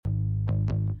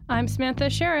I'm Samantha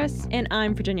Sherris. And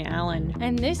I'm Virginia Allen.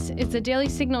 And this is the Daily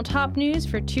Signal top news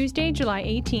for Tuesday, July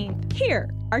 18th. Here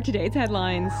are today's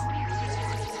headlines.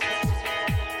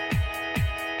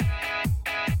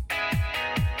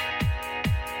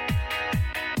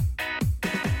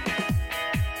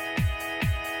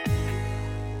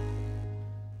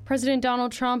 President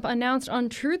Donald Trump announced on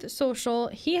Truth Social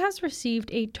he has received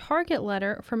a target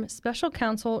letter from Special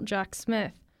Counsel Jack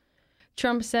Smith.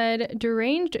 Trump said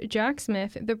deranged Jack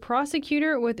Smith, the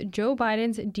prosecutor with Joe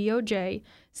Biden's DOJ,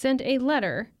 sent a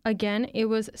letter, again it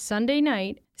was Sunday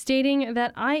night, stating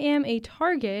that I am a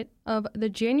target of the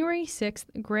January 6th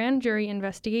grand jury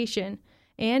investigation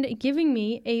and giving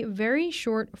me a very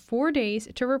short 4 days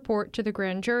to report to the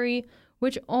grand jury,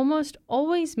 which almost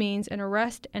always means an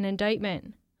arrest and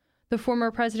indictment. The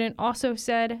former president also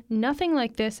said nothing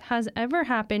like this has ever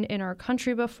happened in our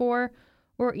country before,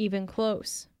 or even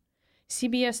close.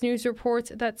 CBS News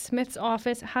reports that Smith's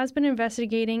office has been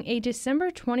investigating a December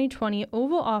 2020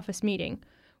 Oval Office meeting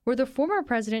where the former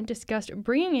president discussed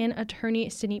bringing in attorney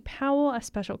Sidney Powell as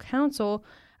special counsel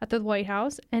at the White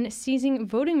House and seizing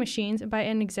voting machines by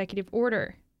an executive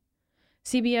order.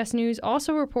 CBS News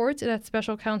also reports that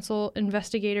special counsel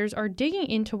investigators are digging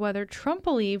into whether Trump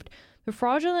believed the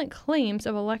fraudulent claims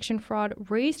of election fraud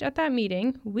raised at that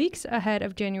meeting weeks ahead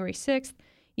of January 6th,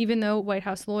 even though White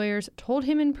House lawyers told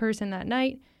him in person that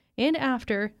night and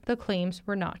after the claims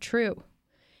were not true.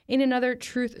 In another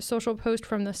Truth Social post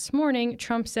from this morning,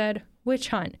 Trump said, "Witch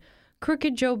hunt.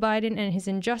 Crooked Joe Biden and his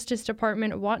Injustice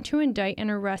Department want to indict and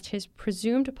arrest his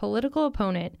presumed political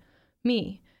opponent,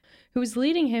 me, who is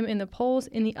leading him in the polls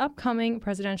in the upcoming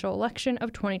presidential election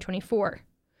of 2024.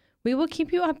 We will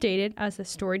keep you updated as the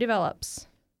story develops."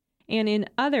 And in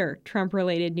other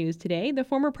Trump-related news today, the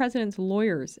former president's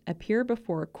lawyers appear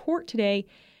before a court today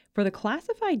for the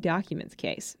classified documents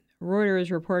case.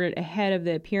 Reuters reported ahead of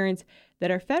the appearance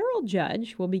that a federal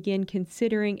judge will begin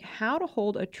considering how to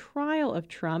hold a trial of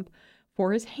Trump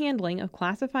for his handling of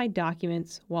classified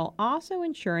documents while also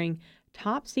ensuring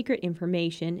top-secret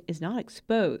information is not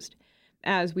exposed.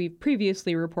 As we've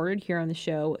previously reported here on the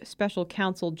show, Special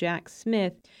Counsel Jack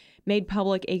Smith made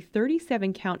public a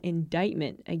 37-count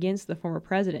indictment against the former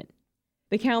president.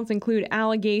 The counts include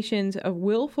allegations of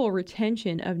willful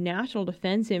retention of national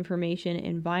defense information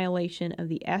in violation of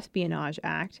the Espionage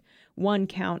Act, 1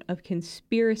 count of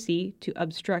conspiracy to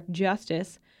obstruct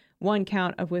justice, 1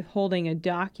 count of withholding a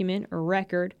document or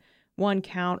record, 1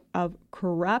 count of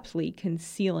corruptly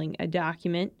concealing a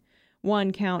document,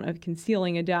 1 count of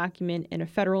concealing a document in a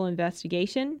federal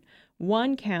investigation,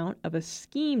 1 count of a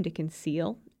scheme to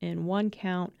conceal, and 1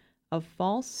 count of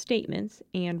false statements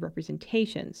and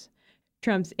representations.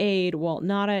 Trump's aide, Walt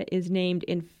Nauta, is named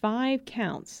in 5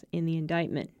 counts in the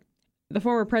indictment. The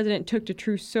former president took to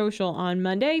Truth Social on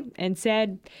Monday and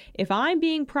said, "If I'm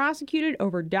being prosecuted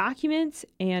over documents,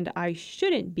 and I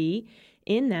shouldn't be,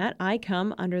 in that I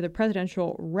come under the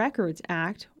Presidential Records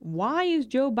Act, why is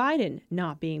Joe Biden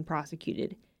not being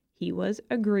prosecuted? He was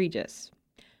egregious."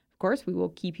 Of course, we will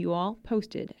keep you all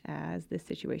posted as this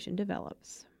situation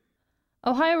develops.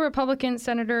 Ohio Republican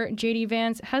Senator J.D.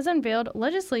 Vance has unveiled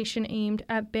legislation aimed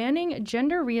at banning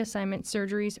gender reassignment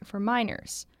surgeries for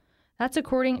minors. That's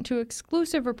according to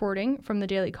exclusive reporting from the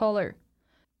Daily Caller.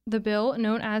 The bill,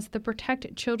 known as the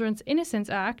Protect Children's Innocence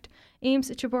Act,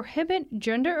 aims to prohibit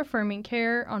gender-affirming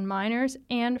care on minors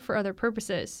and for other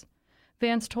purposes.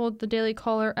 Vance told the Daily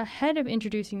Caller ahead of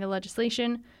introducing the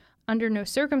legislation, under no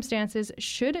circumstances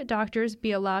should doctors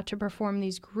be allowed to perform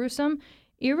these gruesome,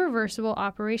 irreversible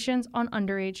operations on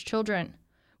underage children.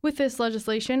 With this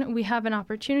legislation, we have an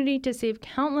opportunity to save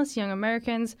countless young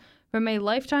Americans from a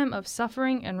lifetime of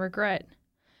suffering and regret.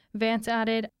 Vance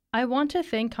added, "I want to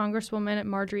thank Congresswoman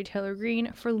Marjorie Taylor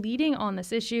Greene for leading on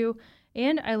this issue,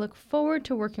 and I look forward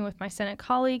to working with my Senate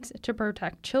colleagues to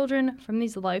protect children from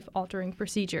these life-altering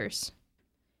procedures."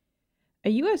 A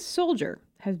U.S. soldier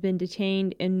has been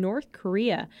detained in North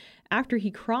Korea after he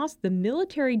crossed the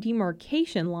military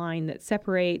demarcation line that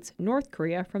separates North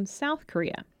Korea from South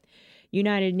Korea.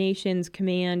 United Nations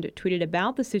Command tweeted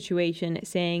about the situation,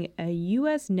 saying a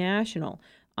U.S. national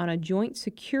on a joint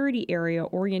security area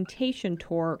orientation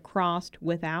tour crossed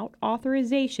without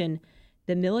authorization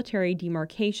the military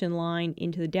demarcation line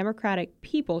into the Democratic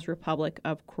People's Republic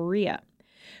of Korea.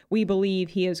 We believe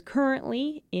he is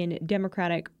currently in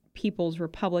Democratic People's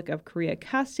Republic of Korea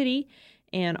custody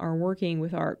and are working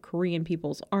with our Korean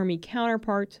People's Army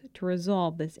counterparts to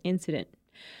resolve this incident.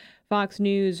 Fox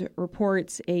News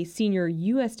reports a senior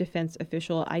U.S. defense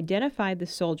official identified the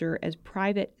soldier as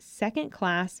Private Second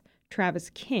Class Travis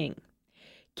King.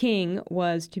 King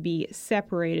was to be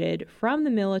separated from the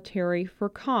military for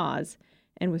cause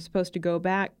and was supposed to go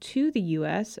back to the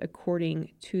U.S.,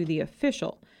 according to the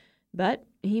official. But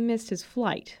he missed his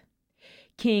flight.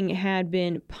 King had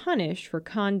been punished for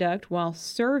conduct while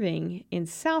serving in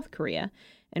South Korea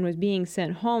and was being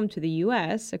sent home to the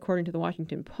U.S., according to the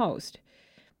Washington Post.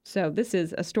 So this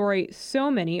is a story so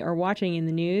many are watching in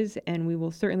the news, and we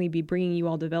will certainly be bringing you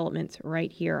all developments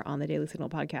right here on the Daily Signal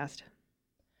podcast.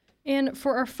 And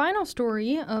for our final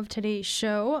story of today's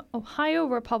show, Ohio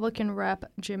Republican Rep.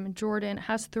 Jim Jordan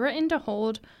has threatened to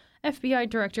hold FBI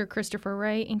Director Christopher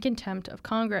Wray in contempt of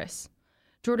Congress.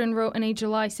 Jordan wrote in a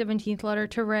July 17th letter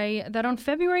to Wray that on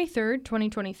February 3rd,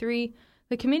 2023,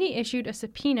 the committee issued a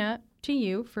subpoena to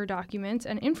you for documents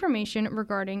and information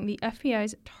regarding the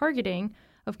FBI's targeting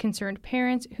of concerned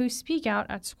parents who speak out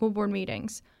at school board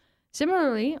meetings.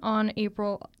 Similarly, on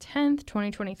April 10th,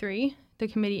 2023, the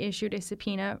committee issued a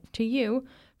subpoena to you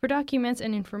for documents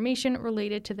and information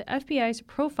related to the FBI's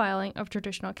profiling of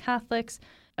traditional Catholics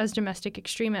as domestic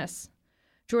extremists.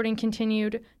 Jordan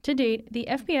continued, to date, the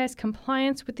FBI's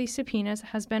compliance with these subpoenas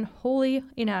has been wholly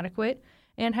inadequate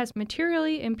and has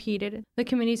materially impeded the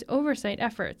committee's oversight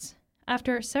efforts.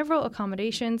 After several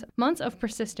accommodations, months of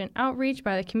persistent outreach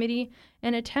by the committee,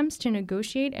 and attempts to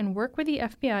negotiate and work with the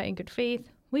FBI in good faith,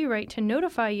 we write to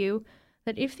notify you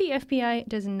that if the FBI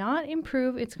does not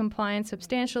improve its compliance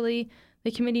substantially,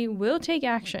 the committee will take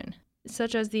action,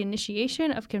 such as the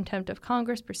initiation of contempt of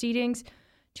Congress proceedings,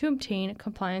 to obtain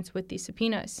compliance with these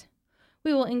subpoenas.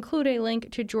 We will include a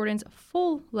link to Jordan's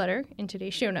full letter in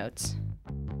today's show notes.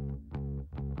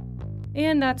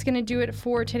 And that's going to do it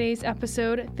for today's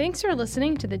episode. Thanks for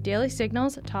listening to the Daily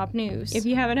Signal's Top News. If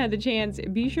you haven't had the chance,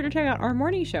 be sure to check out our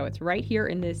morning show. It's right here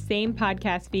in this same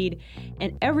podcast feed.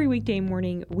 And every weekday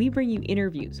morning, we bring you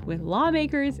interviews with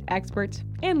lawmakers, experts,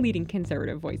 and leading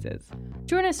conservative voices.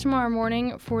 Join us tomorrow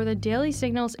morning for the Daily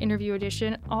Signal's interview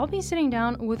edition. I'll be sitting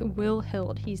down with Will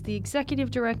Hild. He's the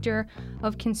Executive Director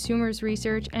of Consumers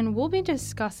Research, and we'll be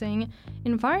discussing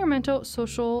environmental,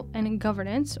 social, and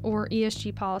governance, or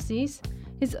ESG policies,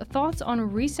 his thoughts on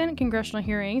recent congressional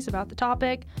hearings about the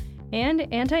topic, and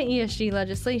anti-ESG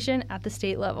legislation at the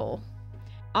state level.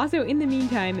 Also, in the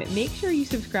meantime, make sure you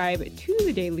subscribe to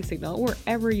the Daily Signal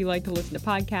wherever you like to listen to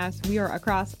podcasts. We are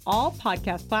across all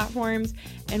podcast platforms,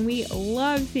 and we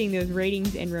love seeing those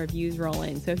ratings and reviews roll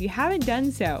in. So if you haven't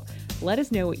done so, let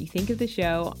us know what you think of the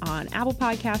show on Apple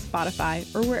Podcasts,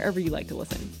 Spotify, or wherever you like to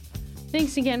listen.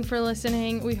 Thanks again for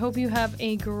listening. We hope you have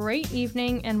a great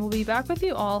evening, and we'll be back with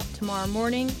you all tomorrow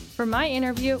morning for my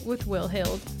interview with Will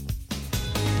Hild.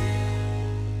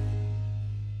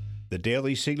 The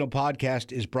Daily Signal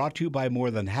podcast is brought to you by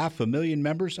more than 500,000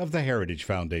 members of the Heritage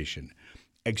Foundation.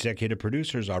 Executive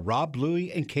producers are Rob Bluey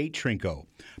and Kate Trinko.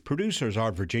 Producers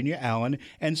are Virginia Allen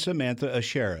and Samantha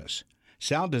Asheris.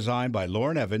 Sound design by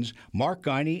Lauren Evans, Mark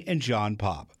Guiney, and John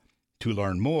Popp. To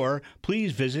learn more,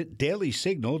 please visit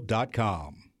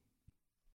dailysignal.com.